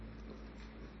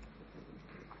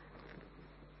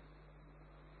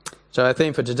So our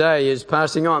theme for today is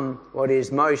passing on what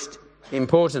is most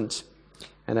important.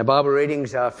 And our Bible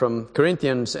readings are from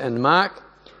Corinthians and Mark,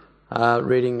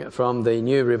 reading from the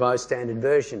New Revised Standard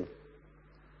Version,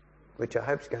 which I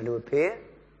hope is going to appear.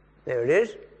 There it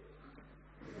is.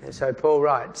 And so Paul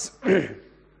writes,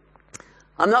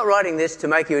 I'm not writing this to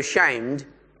make you ashamed,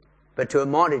 but to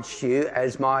admonish you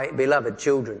as my beloved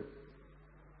children.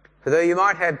 For though you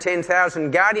might have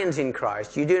 10,000 guardians in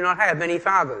Christ, you do not have many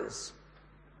fathers.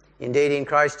 Indeed, in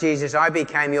Christ Jesus, I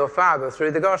became your father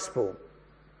through the gospel.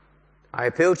 I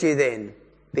appeal to you then,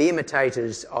 be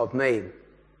imitators of me.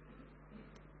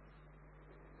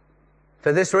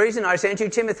 For this reason, I sent you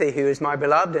Timothy, who is my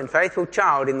beloved and faithful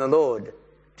child in the Lord,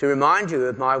 to remind you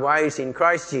of my ways in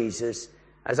Christ Jesus,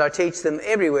 as I teach them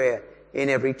everywhere in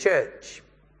every church.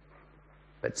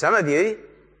 But some of you,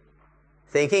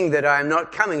 thinking that I am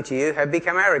not coming to you, have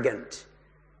become arrogant.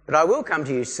 But I will come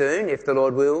to you soon, if the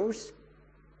Lord wills,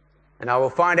 and I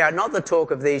will find out not the talk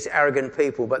of these arrogant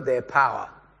people, but their power.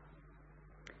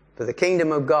 For the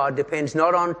kingdom of God depends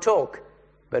not on talk,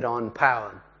 but on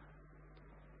power.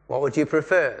 What would you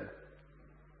prefer?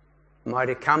 Am I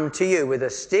to come to you with a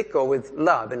stick or with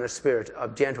love in a spirit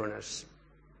of gentleness?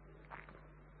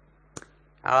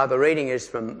 Our other reading is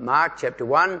from Mark chapter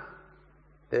 1,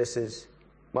 verses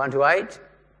 1 to 8.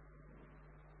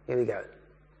 Here we go.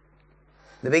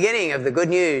 The beginning of the good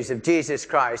news of Jesus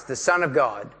Christ, the Son of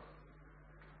God,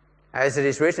 as it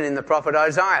is written in the prophet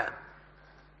Isaiah.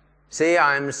 See,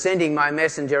 I am sending my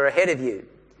messenger ahead of you,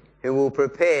 who will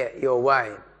prepare your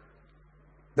way.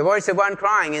 The voice of one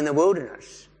crying in the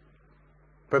wilderness,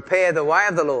 prepare the way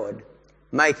of the Lord,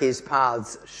 make his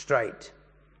paths straight.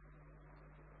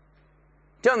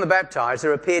 John the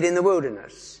Baptizer appeared in the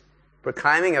wilderness,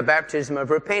 proclaiming a baptism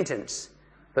of repentance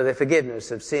for the forgiveness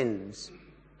of sins.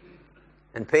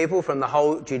 And people from the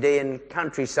whole Judean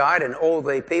countryside and all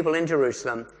the people in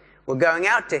Jerusalem were going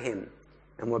out to him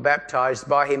and were baptized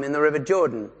by him in the river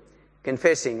Jordan,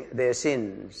 confessing their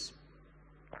sins.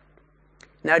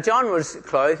 Now John was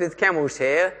clothed with camel's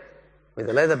hair, with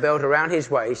a leather belt around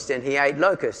his waist, and he ate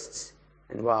locusts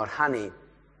and wild honey.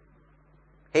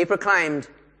 He proclaimed,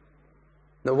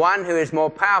 the one who is more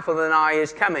powerful than I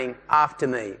is coming after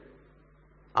me.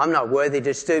 I'm not worthy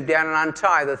to stoop down and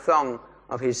untie the thong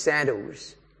of his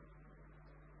sandals.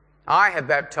 I have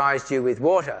baptized you with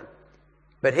water,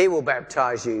 but he will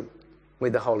baptize you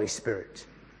with the Holy Spirit.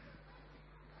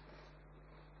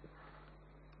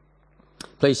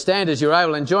 Please stand as you're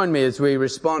able and join me as we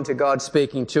respond to God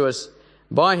speaking to us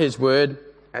by his word,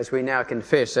 as we now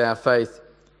confess our faith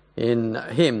in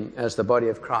him as the body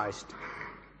of Christ,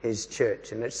 his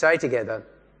church. And let's say together,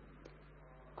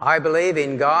 I believe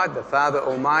in God, the Father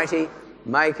Almighty,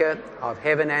 maker of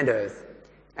heaven and earth,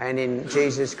 and in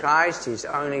Jesus Christ, his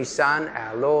only Son,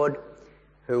 our Lord,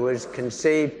 who was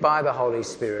conceived by the Holy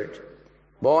Spirit,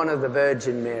 born of the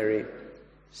Virgin Mary,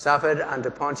 suffered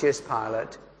under Pontius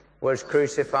Pilate, was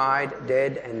crucified,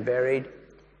 dead and buried.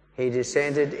 He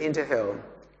descended into hell.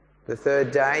 The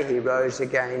third day he rose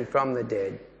again from the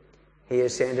dead. He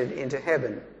ascended into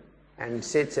heaven and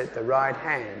sits at the right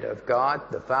hand of God,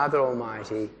 the Father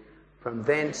Almighty. From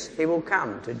thence he will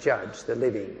come to judge the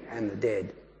living and the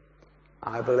dead.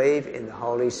 I believe in the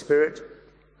Holy Spirit,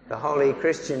 the holy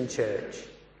Christian church,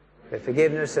 the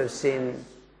forgiveness of sin,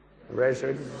 the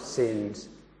resurrection of sins,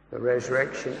 the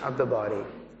resurrection of the body,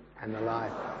 and the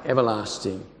life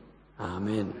everlasting.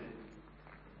 Amen.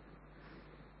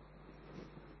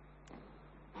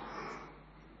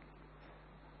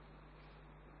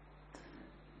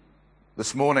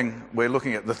 This morning we're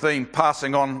looking at the theme,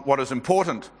 passing on what is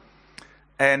important.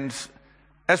 And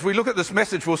as we look at this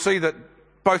message, we'll see that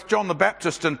both John the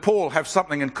Baptist and Paul have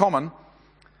something in common.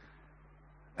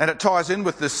 And it ties in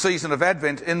with this season of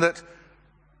Advent in that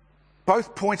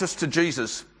both point us to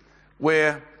Jesus,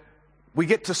 where we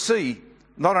get to see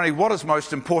not only what is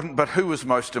most important, but who is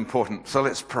most important. So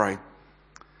let's pray.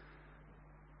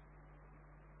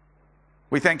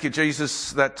 We thank you,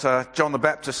 Jesus, that John the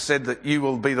Baptist said that you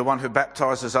will be the one who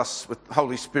baptizes us with the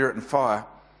Holy Spirit and fire.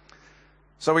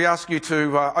 So we ask you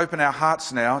to open our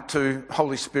hearts now to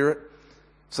Holy Spirit,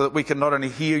 so that we can not only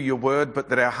hear your word, but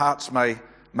that our hearts may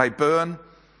burn,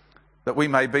 that we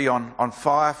may be on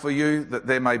fire for you, that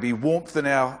there may be warmth in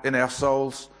our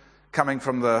souls, coming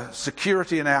from the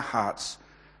security in our hearts,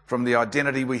 from the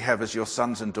identity we have as your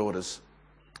sons and daughters.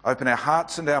 Open our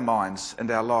hearts and our minds and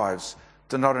our lives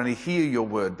to not only hear your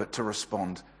word, but to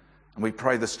respond. And we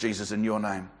pray this, Jesus, in your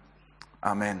name.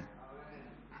 Amen.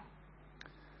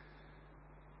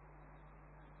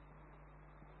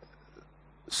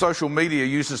 Social media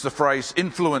uses the phrase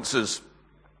influencers.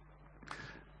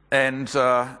 And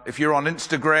if you're on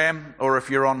Instagram or if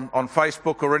you're on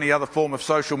Facebook or any other form of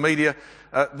social media,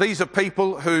 these are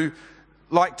people who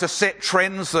like to set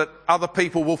trends that other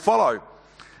people will follow.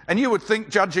 And you would think,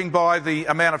 judging by the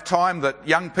amount of time that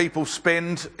young people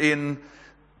spend in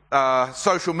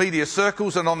social media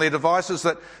circles and on their devices,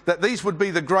 that these would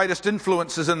be the greatest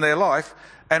influences in their life.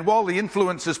 And while the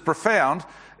influence is profound,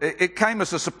 it came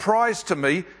as a surprise to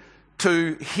me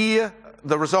to hear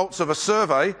the results of a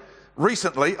survey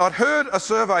recently. I'd heard a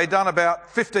survey done about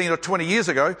 15 or 20 years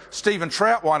ago. Stephen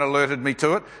Troutwine alerted me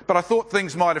to it, but I thought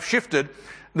things might have shifted.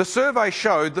 The survey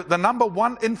showed that the number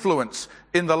one influence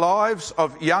in the lives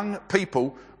of young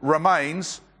people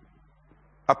remains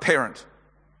a parent,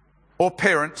 or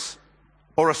parents,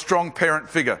 or a strong parent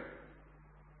figure.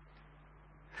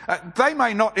 They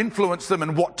may not influence them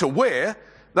in what to wear,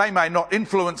 they may not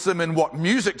influence them in what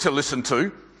music to listen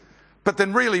to, but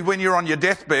then really when you're on your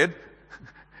deathbed,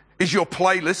 is your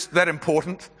playlist that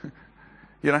important?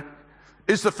 You know,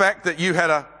 is the fact that you had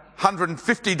a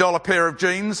 $150 pair of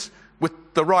jeans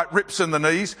with the right rips in the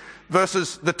knees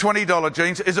versus the $20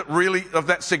 jeans, is it really of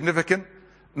that significant?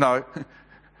 No.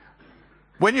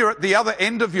 When you're at the other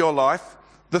end of your life,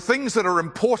 the things that are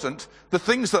important, the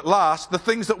things that last, the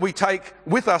things that we take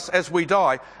with us as we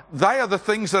die, they are the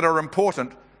things that are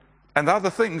important, and they're the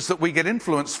things that we get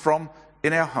influence from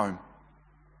in our home.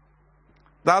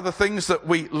 They are the things that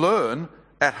we learn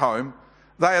at home.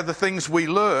 They are the things we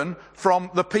learn from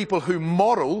the people who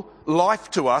model life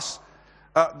to us.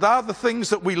 They are the things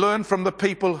that we learn from the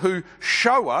people who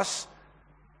show us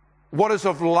what is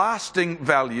of lasting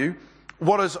value,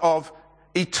 what is of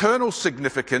eternal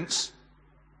significance.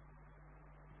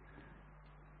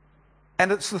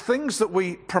 And it's the things that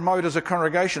we promote as a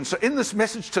congregation. So in this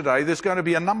message today, there's going to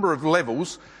be a number of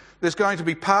levels. There's going to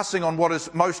be passing on what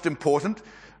is most important.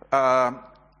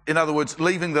 In other words,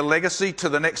 leaving the legacy to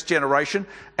the next generation.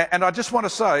 And I just want to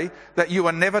say that you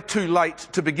are never too late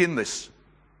to begin this.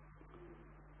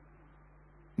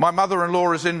 My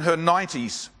mother-in-law is in her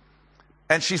 90s,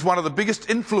 and she's one of the biggest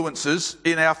influences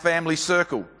in our family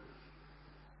circle.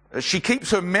 She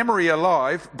keeps her memory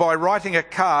alive by writing a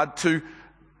card to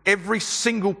every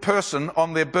single person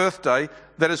on their birthday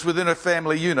that is within her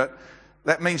family unit.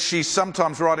 That means she's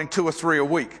sometimes writing 2 or 3 a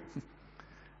week.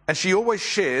 And she always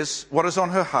shares what is on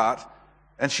her heart,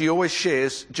 and she always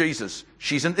shares Jesus.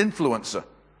 She's an influencer.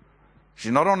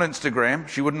 She's not on Instagram.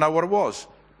 She wouldn't know what it was.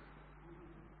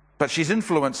 But she's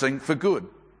influencing for good.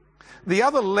 The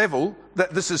other level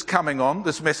that this is coming on,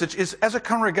 this message, is as a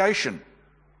congregation.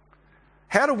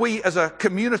 How do we as a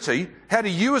community, how do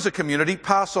you as a community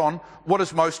pass on what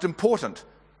is most important?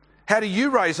 How do you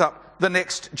raise up the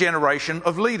next generation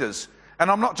of leaders? And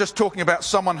I'm not just talking about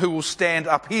someone who will stand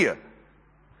up here.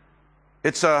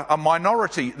 It's a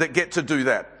minority that get to do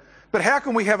that. But how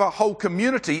can we have a whole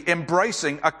community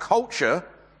embracing a culture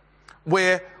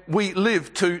where we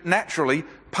live to naturally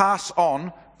pass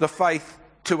on the faith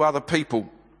to other people?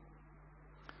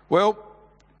 Well,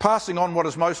 passing on what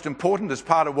is most important is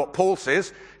part of what Paul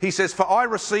says. He says, "For I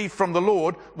received from the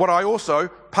Lord what I also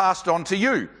passed on to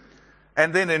you."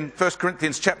 And then in 1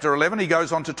 Corinthians chapter 11, he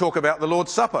goes on to talk about the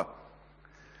Lord's Supper.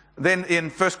 Then in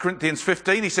 1 Corinthians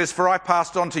 15, he says, "For I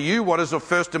passed on to you what is of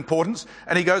first importance."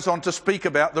 And he goes on to speak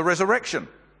about the resurrection.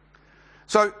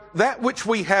 So that which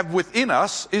we have within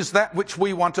us is that which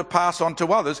we want to pass on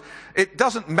to others. It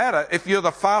doesn't matter if you're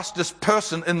the fastest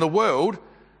person in the world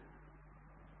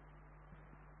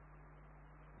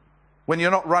when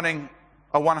you're not running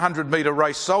a 100-metre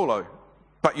race solo,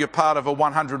 but you're part of a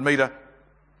 100-metre,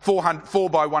 4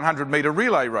 by 100-metre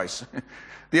relay race.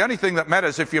 The only thing that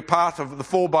matters if you're part of the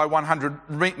 4 by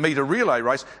 100-metre relay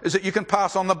race is that you can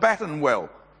pass on the baton well.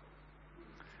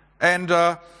 And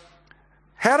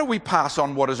how do we pass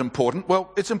on what is important?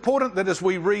 Well, it's important that as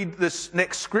we read this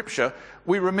next scripture,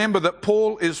 we remember that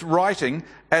Paul is writing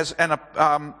as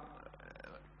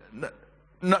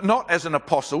not as an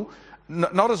apostle,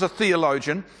 not as a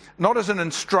theologian, not as an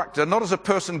instructor, not as a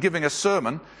person giving a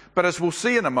sermon, but as we'll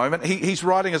see in a moment, he's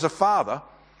writing as a father.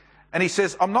 And he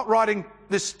says, "I'm not writing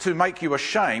this to make you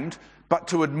ashamed, but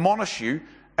to admonish you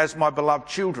as my beloved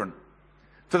children.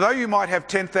 For though you might have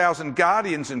 10,000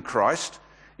 guardians in Christ,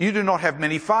 you do not have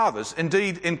many fathers.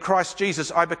 Indeed, in Christ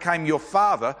Jesus, I became your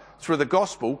father through the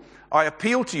gospel. I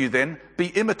appeal to you then, be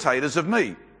imitators of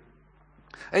me."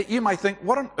 You may think,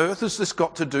 what on earth has this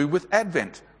got to do with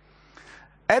Advent?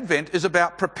 Advent is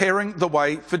about preparing the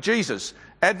way for Jesus.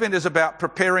 Advent is about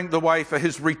preparing the way for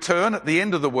his return at the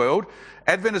end of the world.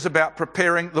 Advent is about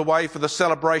preparing the way for the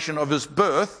celebration of his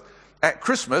birth at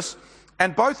Christmas.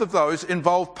 And both of those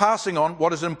involve passing on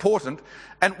what is important.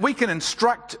 And we can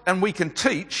instruct and we can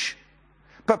teach,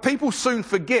 But people soon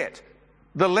forget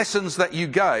the lessons that you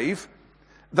gave.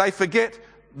 They forget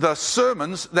the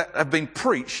sermons that have been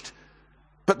preached,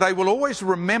 but they will always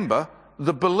remember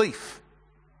the belief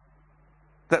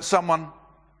that someone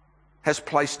has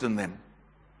placed in them.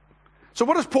 So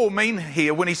what does Paul mean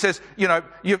here when he says,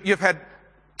 you've had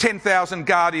 10,000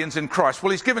 guardians in Christ?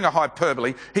 Well, he's giving a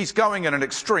hyperbole. He's going in an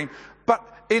extreme. But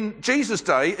in Jesus'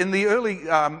 day, in the early,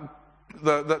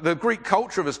 the Greek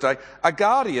culture of his day, a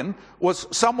guardian was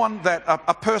someone that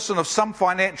a person of some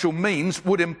financial means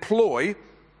would employ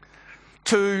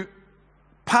to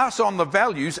pass on the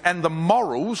values and the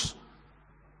morals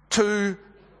to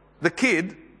the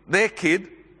kid, their kid,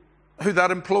 who they'd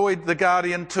employed the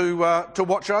guardian to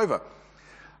watch over.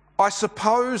 I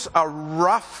suppose a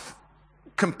rough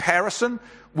comparison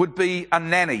would be a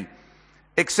nanny,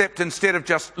 except instead of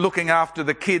just looking after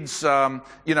the kids'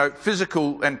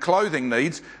 physical and clothing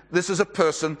needs, this is a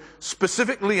person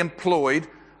specifically employed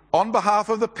on behalf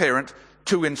of the parent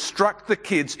to instruct the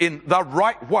kids in the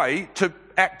right way to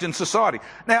act in society.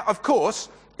 Now, of course,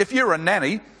 if you're a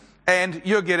nanny and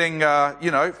you're getting,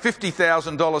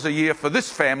 $50,000 a year for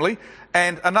this family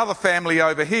and another family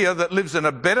over here that lives in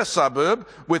a better suburb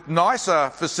with nicer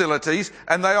facilities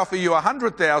and they offer you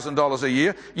 $100,000 a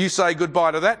year, you say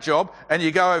goodbye to that job and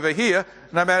you go over here,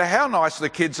 no matter how nice the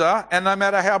kids are and no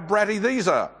matter how bratty these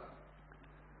are.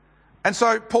 And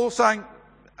so Paul's saying,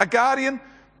 a guardian,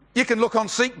 you can look on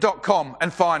seek.com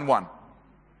and find one.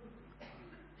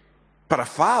 But a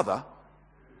father,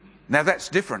 now that's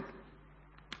different.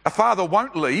 A father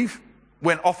won't leave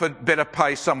when offered better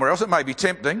pay somewhere else. It may be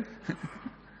tempting.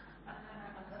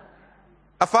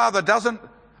 A father doesn't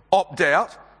opt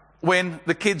out when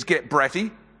the kids get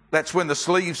bratty. That's when the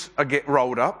sleeves get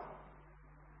rolled up.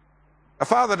 A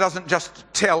father doesn't just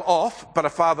tell off, but a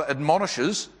father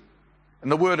admonishes.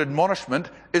 And the word admonishment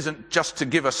isn't just to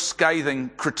give a scathing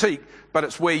critique, but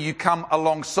it's where you come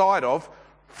alongside of,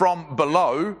 from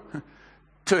below,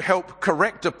 to help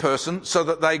correct a person so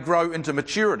that they grow into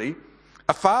maturity.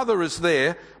 A father is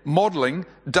there modelling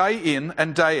day in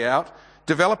and day out,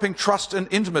 developing trust and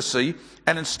intimacy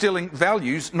and instilling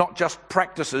values, not just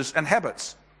practices and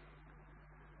habits.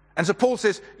 And so Paul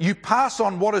says, you pass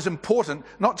on what is important,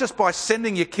 not just by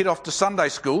sending your kid off to Sunday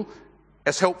school,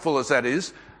 as helpful as that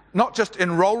is, not just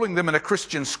enrolling them in a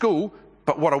Christian school,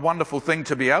 but what a wonderful thing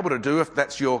to be able to do if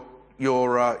that's your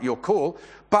call,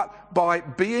 but by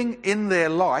being in their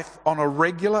life on a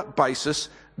regular basis,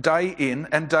 day in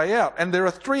and day out. And there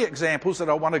are three examples that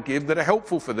I want to give that are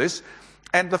helpful for this.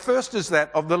 And the first is that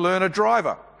of the learner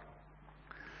driver.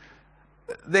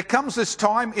 There comes this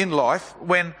time in life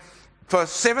when for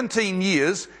 17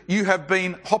 years you have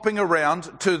been hopping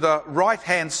around to the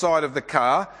right-hand side of the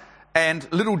car and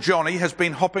little Johnny has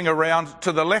been hopping around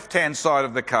to the left-hand side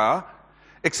of the car.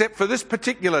 Except for this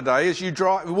particular day, as you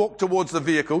walk towards the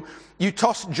vehicle, you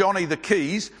toss Johnny the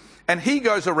keys and he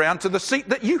goes around to the seat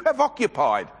that you have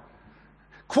occupied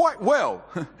quite well.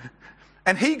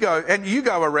 And you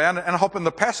go around and hop in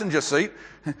the passenger seat.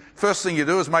 First thing you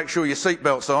do is make sure your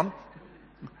seatbelt's on.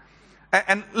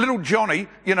 And little Johnny,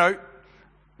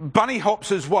 bunny hops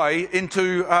his way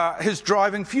into his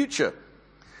driving future.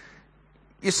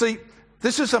 You see,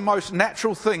 this is the most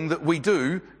natural thing that we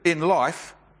do in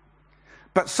life.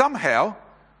 But somehow,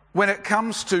 when it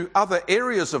comes to other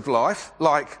areas of life,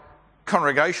 like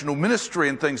congregational ministry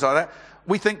and things like that,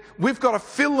 we think we've got to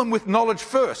fill them with knowledge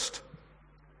first.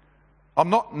 I'm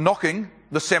not knocking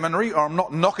the seminary or I'm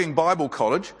not knocking Bible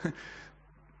college,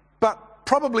 but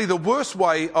probably the worst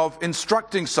way of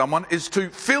instructing someone is to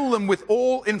fill them with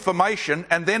all information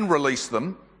and then release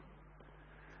them.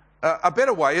 A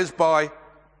better way is by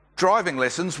driving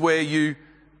lessons where you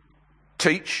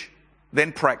teach,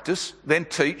 then practice, then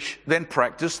teach, then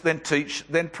practice, then teach,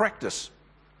 then practice.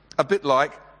 A bit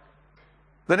like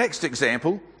the next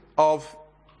example of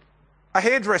a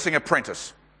hairdressing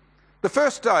apprentice. The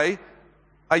first day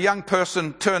a young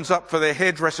person turns up for their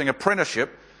hairdressing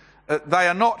apprenticeship, they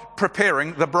are not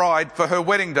preparing the bride for her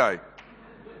wedding day.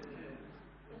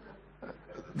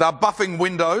 They're buffing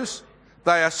windows,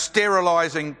 they are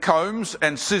sterilising combs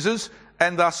and scissors,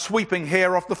 and they're sweeping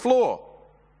hair off the floor.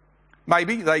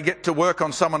 Maybe they get to work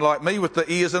on someone like me with the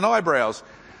ears and eyebrows.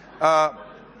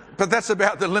 But that's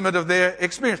about the limit of their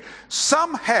experience.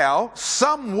 Somehow,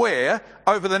 somewhere,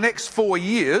 over the next 4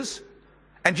 years,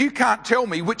 and you can't tell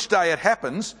me which day it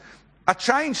happens, a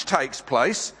change takes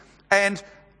place, and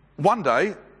one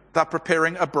day they're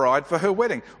preparing a bride for her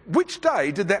wedding. Which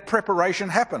day did that preparation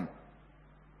happen?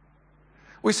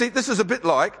 We see, this is a bit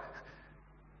like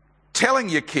telling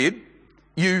your kid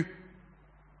you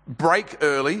brake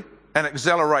early and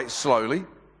accelerate slowly,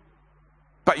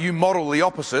 but you model the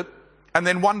opposite and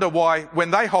then wonder why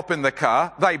when they hop in the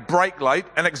car, they brake late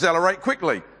and accelerate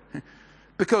quickly.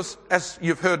 Because, as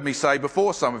you've heard me say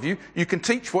before, some of you, you can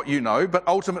teach what you know, but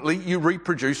ultimately you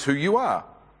reproduce who you are.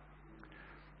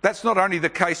 That's not only the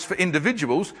case for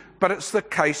individuals, but it's the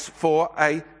case for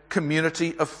a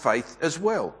community of faith as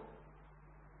well.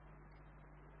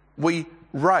 We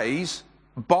raise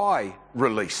by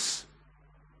release.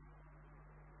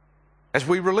 As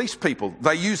we release people,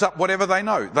 they use up whatever they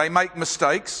know. They make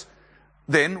mistakes,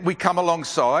 then we come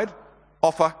alongside,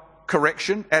 offer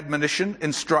correction, admonition,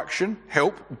 instruction,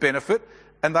 help, benefit,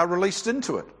 and they're released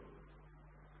into it.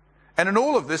 And in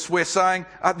all of this, we're saying,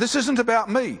 this isn't about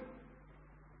me.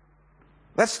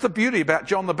 That's the beauty about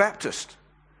John the Baptist.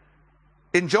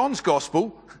 In John's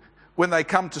Gospel, when they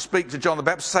come to speak to John the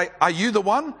Baptist, say, are you the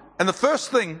one? And the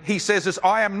first thing he says is,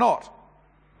 I am not.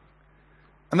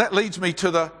 And that leads me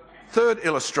to the third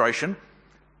illustration,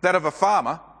 that of a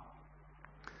farmer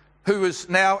who is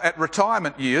now at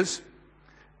retirement years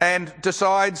and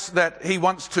decides that he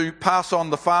wants to pass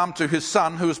on the farm to his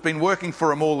son who has been working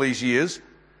for him all these years,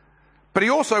 but he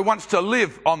also wants to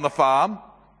live on the farm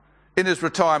in his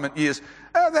retirement years.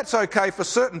 That's okay for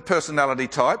certain personality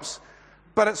types,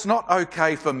 but it's not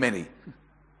okay for many.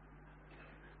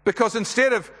 Because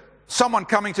instead of someone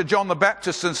coming to John the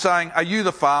Baptist and saying, are you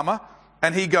the farmer?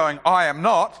 And he going, I am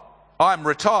not, I'm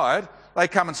retired. They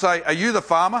come and say, are you the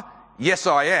farmer? Yes,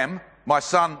 I am. My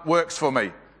son works for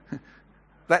me.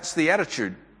 That's the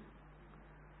attitude.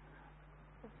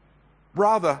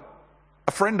 Rather,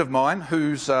 a friend of mine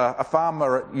who's a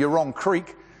farmer at Eurong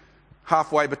Creek,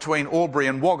 halfway between Albury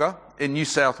and Wagga in New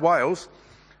South Wales,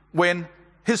 when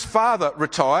his father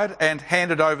retired and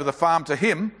handed over the farm to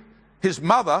him, his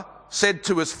mother said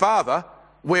to his father,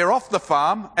 we're off the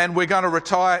farm and we're going to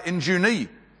retire in Junee.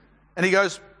 And he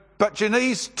goes, but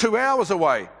Junee's 2 hours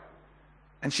away.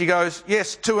 And she goes,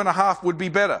 yes, 2.5 would be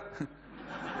better.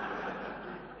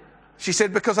 She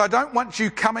said, because I don't want you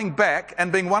coming back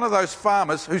and being one of those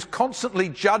farmers who's constantly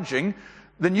judging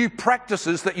the new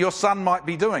practices that your son might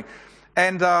be doing.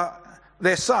 And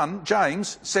their son,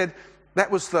 James, said that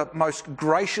was the most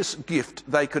gracious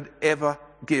gift they could ever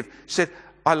give. He said,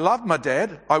 I loved my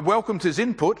dad, I welcomed his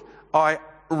input, I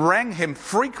rang him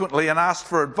frequently and asked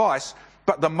for advice,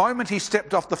 but the moment he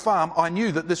stepped off the farm, I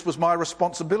knew that this was my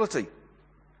responsibility.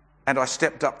 And I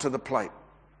stepped up to the plate.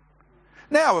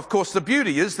 Now, of course, the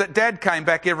beauty is that Dad came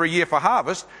back every year for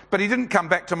harvest, but he didn't come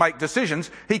back to make decisions.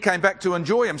 He came back to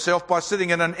enjoy himself by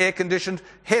sitting in an air-conditioned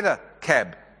header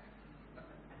cab.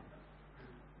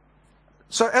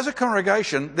 So as a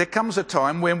congregation, there comes a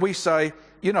time when we say,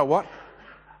 you know what,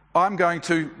 I'm going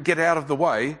to get out of the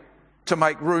way to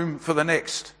make room for the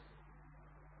next.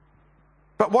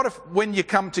 But what if when you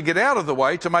come to get out of the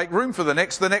way to make room for the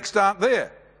next aren't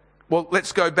there? Well,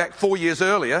 let's go back 4 years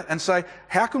earlier and say,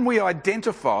 how can we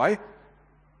identify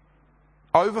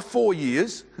over 4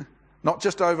 years, not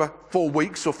just over 4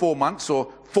 weeks or 4 months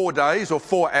or 4 days or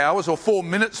 4 hours or 4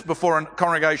 minutes before a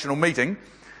congregational meeting,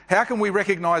 how can we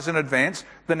recognise in advance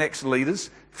the next leaders?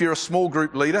 If you're a small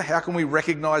group leader, how can we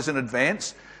recognise in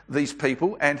advance these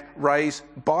people and raise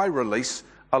by release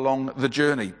along the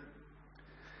journey?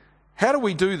 How do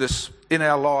we do this in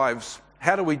our lives?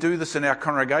 How do we do this in our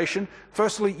congregation?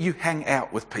 Firstly, you hang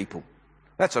out with people.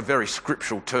 That's a very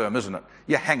scriptural term, isn't it?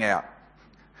 You hang out.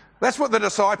 That's what the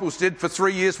disciples did for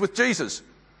 3 years with Jesus.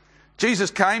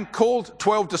 Jesus came, called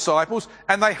 12 disciples,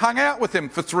 and they hung out with him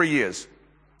for 3 years.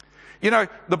 You know,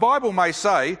 the Bible may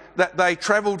say that they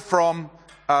travelled from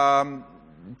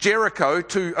Jericho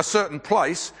to a certain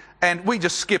place, and we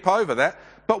just skip over that.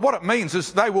 But what it means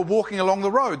is they were walking along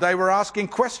the road. They were asking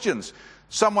questions.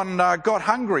 Someone got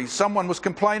hungry. Someone was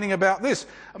complaining about this.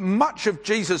 Much of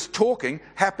Jesus' talking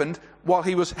happened while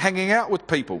he was hanging out with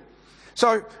people.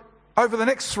 So over the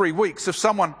next 3 weeks, if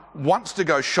someone wants to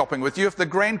go shopping with you, if the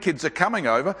grandkids are coming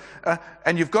over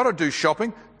and you've got to do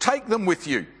shopping, take them with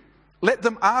you. Let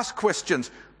them ask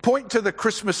questions. Point to the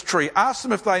Christmas tree. Ask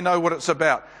them if they know what it's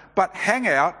about. But hang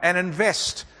out and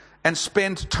invest and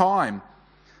spend time.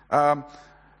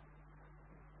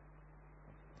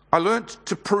 I learnt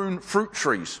to prune fruit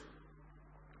trees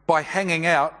by hanging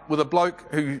out with a bloke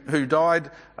who died,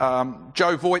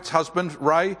 Joe Voigt's husband,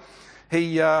 Ray.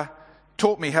 He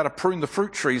taught me how to prune the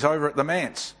fruit trees over at the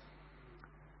manse.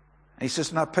 And he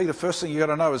says, no, Peter, first thing you've got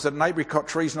to know is that an apricot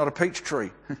tree is not a peach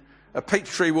tree. A peach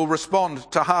tree will respond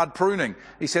to hard pruning.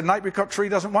 He said, an apricot tree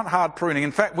doesn't want hard pruning.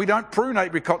 In fact, we don't prune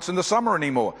apricots in the summer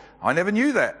anymore. I never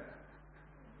knew that.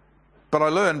 But I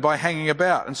learned by hanging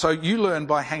about. And so you learn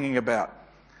by hanging about.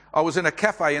 I was in a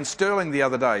cafe in Stirling the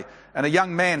other day, and a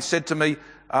young man said to me,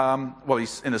 well,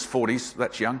 he's in his 40s,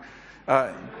 that's young.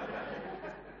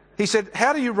 He said,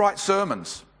 how do you write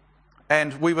sermons?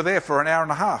 And we were there for an hour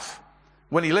and a half.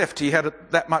 When he left, he had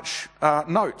that much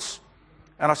notes.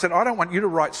 And I said, I don't want you to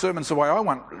write sermons the way I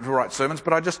want to write sermons,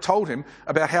 but I just told him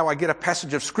about how I get a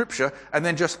passage of Scripture and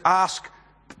then just ask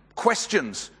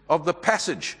questions of the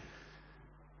passage.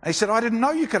 And he said, I didn't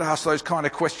know you could ask those kind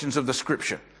of questions of the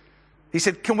Scripture. He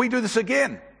said, can we do this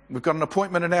again? We've got an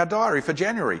appointment in our diary for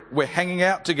January. We're hanging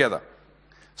out together.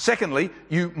 Secondly,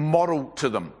 you model to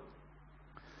them.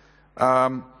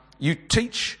 You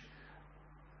teach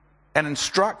and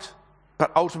instruct,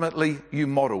 but ultimately you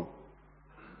model.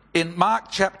 In Mark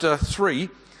chapter 3,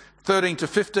 13 to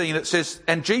 15, it says,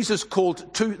 and Jesus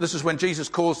called to, this is when Jesus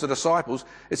calls the disciples,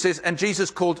 it says, and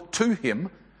Jesus called to him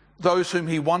those whom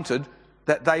he wanted,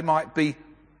 that they might be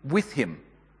with him,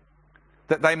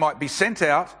 that they might be sent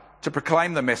out to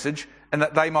proclaim the message, and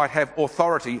that they might have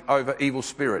authority over evil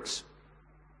spirits.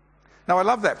 Now I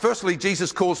love that. Firstly,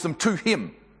 Jesus calls them to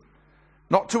him,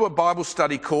 not to a Bible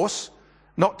study course,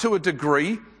 not to a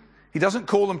degree. He doesn't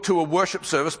call them to a worship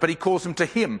service, but he calls them to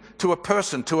him, to a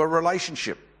person, to a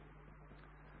relationship.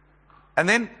 And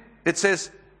then it says,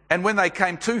 and when they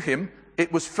came to him,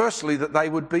 it was firstly that they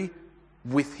would be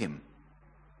with him.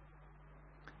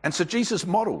 And so Jesus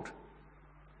modelled.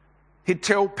 He'd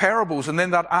tell parables and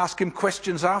then they'd ask him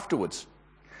questions afterwards.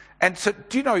 And so,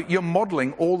 do you know, you're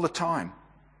modelling all the time.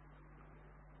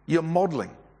 You're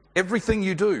modelling. Everything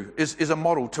you do is a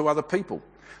model to other people.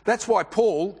 That's why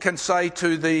Paul can say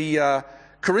to the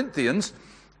Corinthians,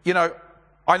 you know,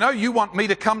 I know you want me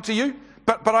to come to you,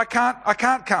 but I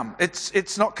can't come.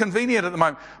 It's not convenient at the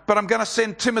moment. But I'm going to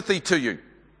send Timothy to you.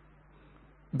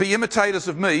 Be imitators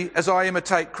of me as I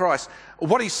imitate Christ.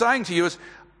 What he's saying to you is,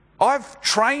 I've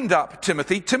trained up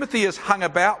Timothy. Timothy has hung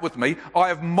about with me. I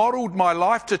have modelled my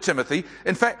life to Timothy.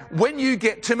 In fact, when you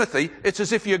get Timothy, it's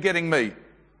as if you're getting me.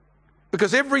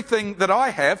 Because everything that I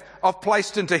have, I've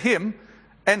placed into him.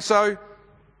 And so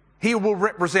he will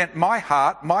represent my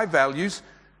heart, my values,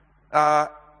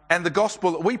 and the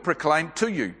gospel that we proclaim to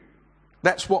you.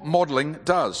 That's what modelling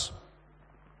does.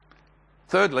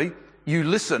 Thirdly, you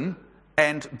listen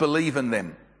and believe in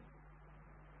them.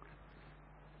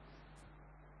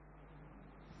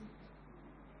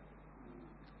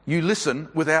 You listen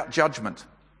without judgment.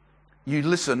 You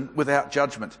listen without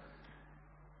judgment.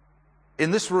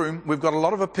 In this room, we've got a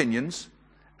lot of opinions,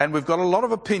 and we've got a lot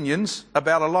of opinions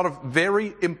about a lot of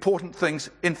very important things.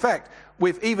 In fact,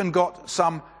 we've even got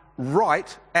some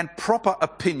right and proper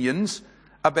opinions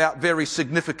about very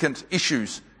significant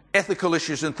issues, ethical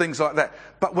issues and things like that.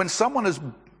 But when someone is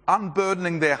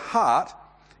unburdening their heart,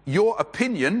 your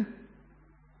opinion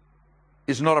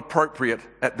is not appropriate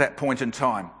at that point in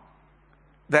time.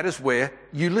 That is where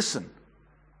you listen.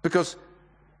 Because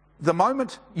the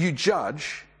moment you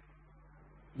judge,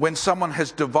 when someone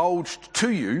has divulged to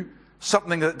you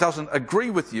something that doesn't agree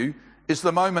with you, is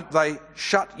the moment they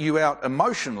shut you out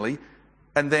emotionally,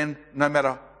 and then no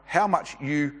matter how much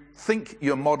you think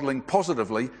you're modelling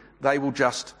positively, they will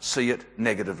just see it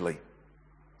negatively.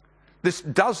 This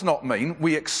does not mean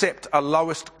we accept a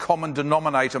lowest common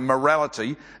denominator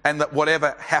morality and that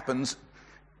whatever happens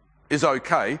is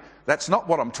okay. That's not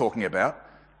what I'm talking about.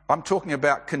 I'm talking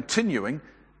about continuing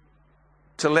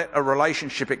to let a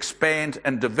relationship expand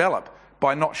and develop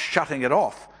by not shutting it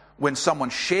off when someone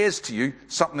shares to you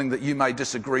something that you may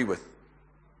disagree with.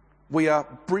 We are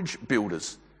bridge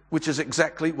builders, which is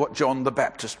exactly what John the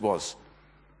Baptist was.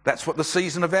 That's what the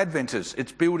season of Advent is.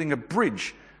 It's building a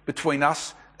bridge between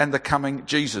us and the coming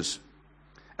Jesus.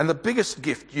 And the biggest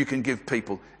gift you can give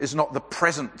people is not the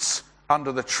presents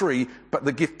under the tree, but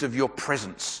the gift of your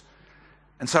presence.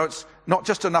 And so it's not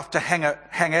just enough to hang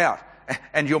out,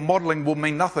 and your modelling will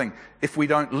mean nothing if we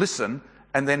don't listen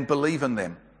and then believe in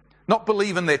them. Not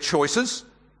believe in their choices,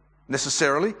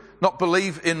 necessarily, not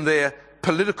believe in their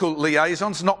political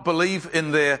liaisons, not believe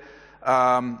in their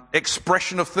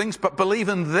expression of things, but believe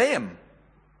in them.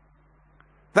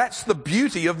 That's the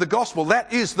beauty of the gospel.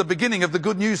 That is the beginning of the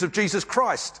good news of Jesus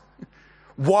Christ.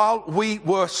 While we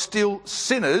were still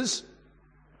sinners,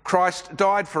 Christ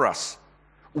died for us.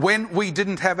 When we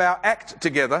didn't have our act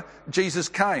together, Jesus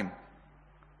came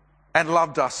and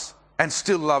loved us and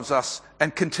still loves us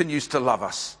and continues to love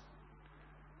us.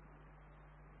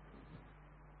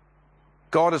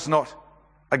 God is not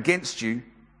against you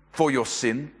for your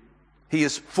sin. He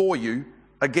is for you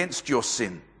against your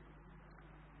sin.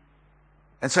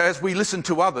 And so as we listen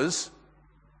to others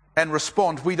and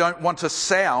respond, we don't want to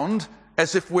sound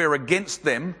as if we're against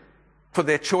them for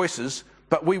their choices,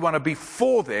 but we want to be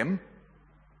for them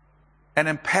and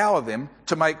empower them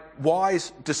to make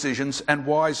wise decisions and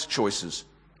wise choices.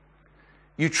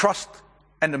 You trust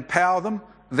and empower them,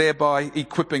 thereby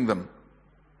equipping them.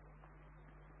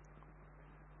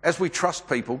 As we trust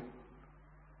people,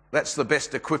 that's the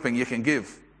best equipping you can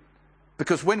give.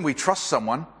 Because when we trust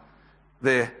someone,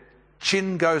 their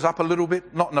chin goes up a little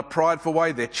bit, not in a prideful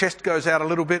way, their chest goes out a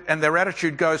little bit, and their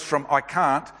attitude goes from I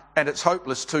can't and it's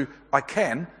hopeless to I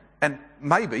can and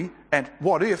maybe and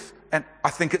what if and I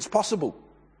think it's possible.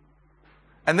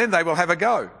 And then they will have a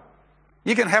go.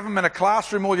 You can have them in a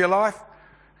classroom all your life.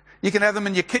 You can have them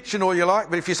in your kitchen all you like,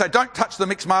 but if you say, don't touch the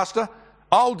mix master,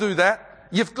 I'll do that,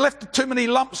 you've left too many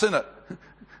lumps in it.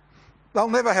 They'll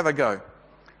never have a go.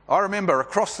 I remember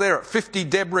across there at 50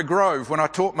 Deborah Grove when I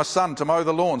taught my son to mow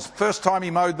the lawns. First time he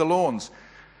mowed the lawns.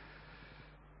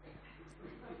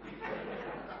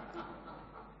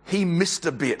 He missed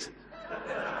a bit.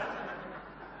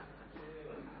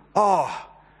 Oh,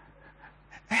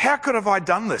 how could have I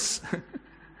done this?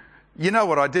 You know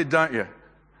what I did, don't you?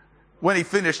 When he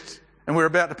finished and we were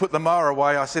about to put the mower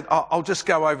away, I said, I'll just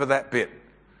go over that bit.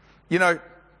 You know,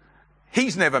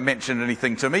 he's never mentioned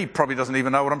anything to me. He probably doesn't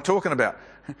even know what I'm talking about.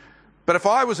 But if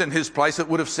I was in his place, it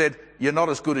would have said, you're not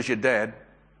as good as your dad.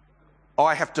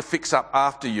 I have to fix up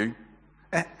after you.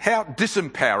 How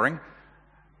disempowering.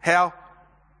 How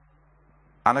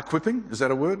unequipping. Is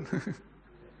that a word?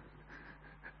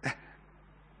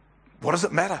 What does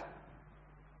it matter?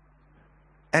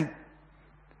 And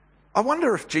I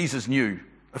wonder if Jesus knew,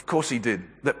 of course he did,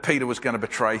 that Peter was going to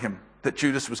betray him, that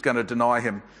Judas was going to deny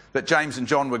him, that James and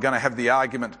John were going to have the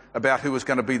argument about who was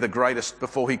going to be the greatest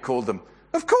before he called them.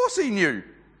 Of course he knew,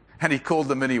 and he called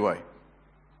them anyway.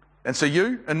 And so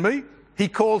you and me, he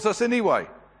calls us anyway.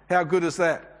 How good is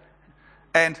that?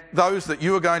 And those that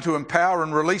you are going to empower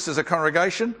and release as a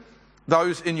congregation,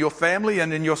 those in your family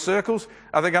and in your circles,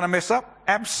 are they going to mess up?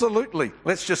 Absolutely.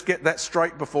 Let's just get that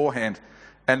straight beforehand.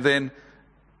 And then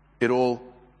it all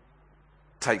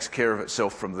takes care of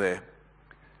itself from there.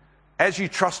 As you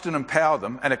trust and empower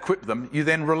them and equip them, you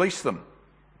then release them.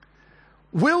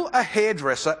 Will a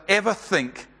hairdresser ever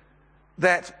think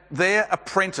that their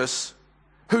apprentice,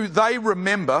 who they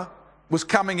remember was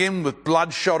coming in with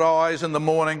bloodshot eyes in the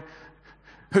morning,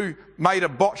 who made a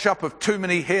botch up of too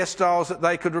many hairstyles that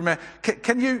they could remember,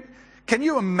 can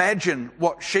you imagine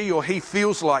what she or he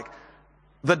feels like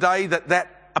the day that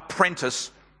that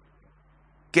apprentice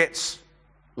gets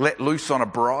let loose on a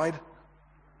bride?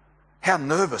 How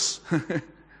nervous.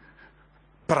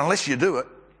 But unless you do it,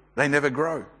 they never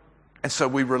grow. And so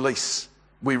we release.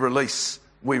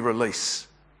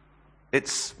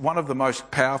 It's one of the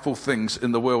most powerful things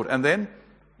in the world. And then,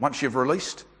 once you've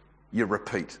released, you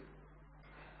repeat.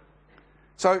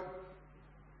 So,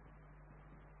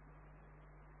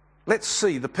 let's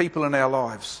see the people in our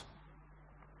lives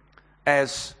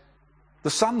as the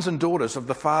sons and daughters of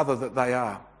the Father that they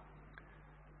are.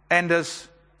 And as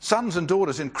sons and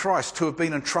daughters in Christ who have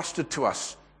been entrusted to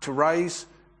us to raise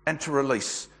and to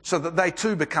release, so that they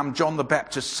too become John the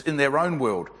Baptists in their own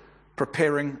world,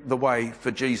 preparing the way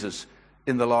for Jesus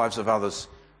in the lives of others,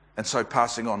 and so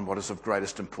passing on what is of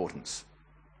greatest importance.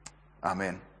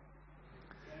 Amen.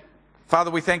 Father,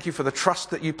 we thank you for the trust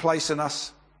that you place in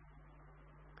us.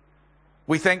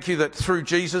 We thank you that through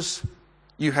Jesus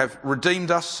you have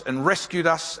redeemed us and rescued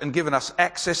us and given us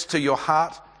access to your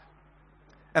heart.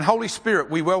 And Holy Spirit,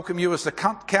 we welcome you as the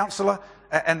counsellor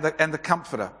and the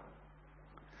comforter.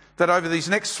 That over these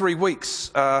next 3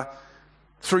 weeks,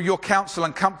 through your counsel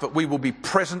and comfort, we will be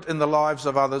present in the lives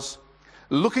of others,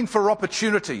 looking for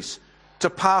opportunities to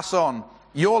pass on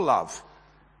your love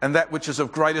and that which is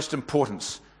of greatest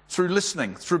importance, through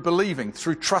listening, through believing,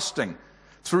 through trusting,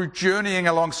 through journeying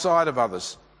alongside of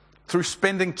others, through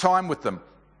spending time with them,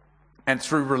 and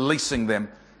through releasing them,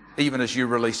 even as you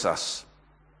release us.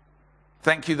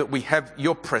 Thank you that we have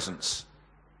your presence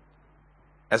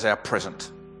as our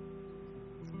present.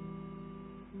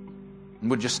 And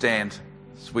would you stand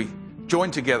as we join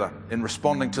together in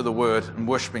responding to the word and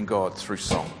worshipping God through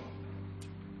song.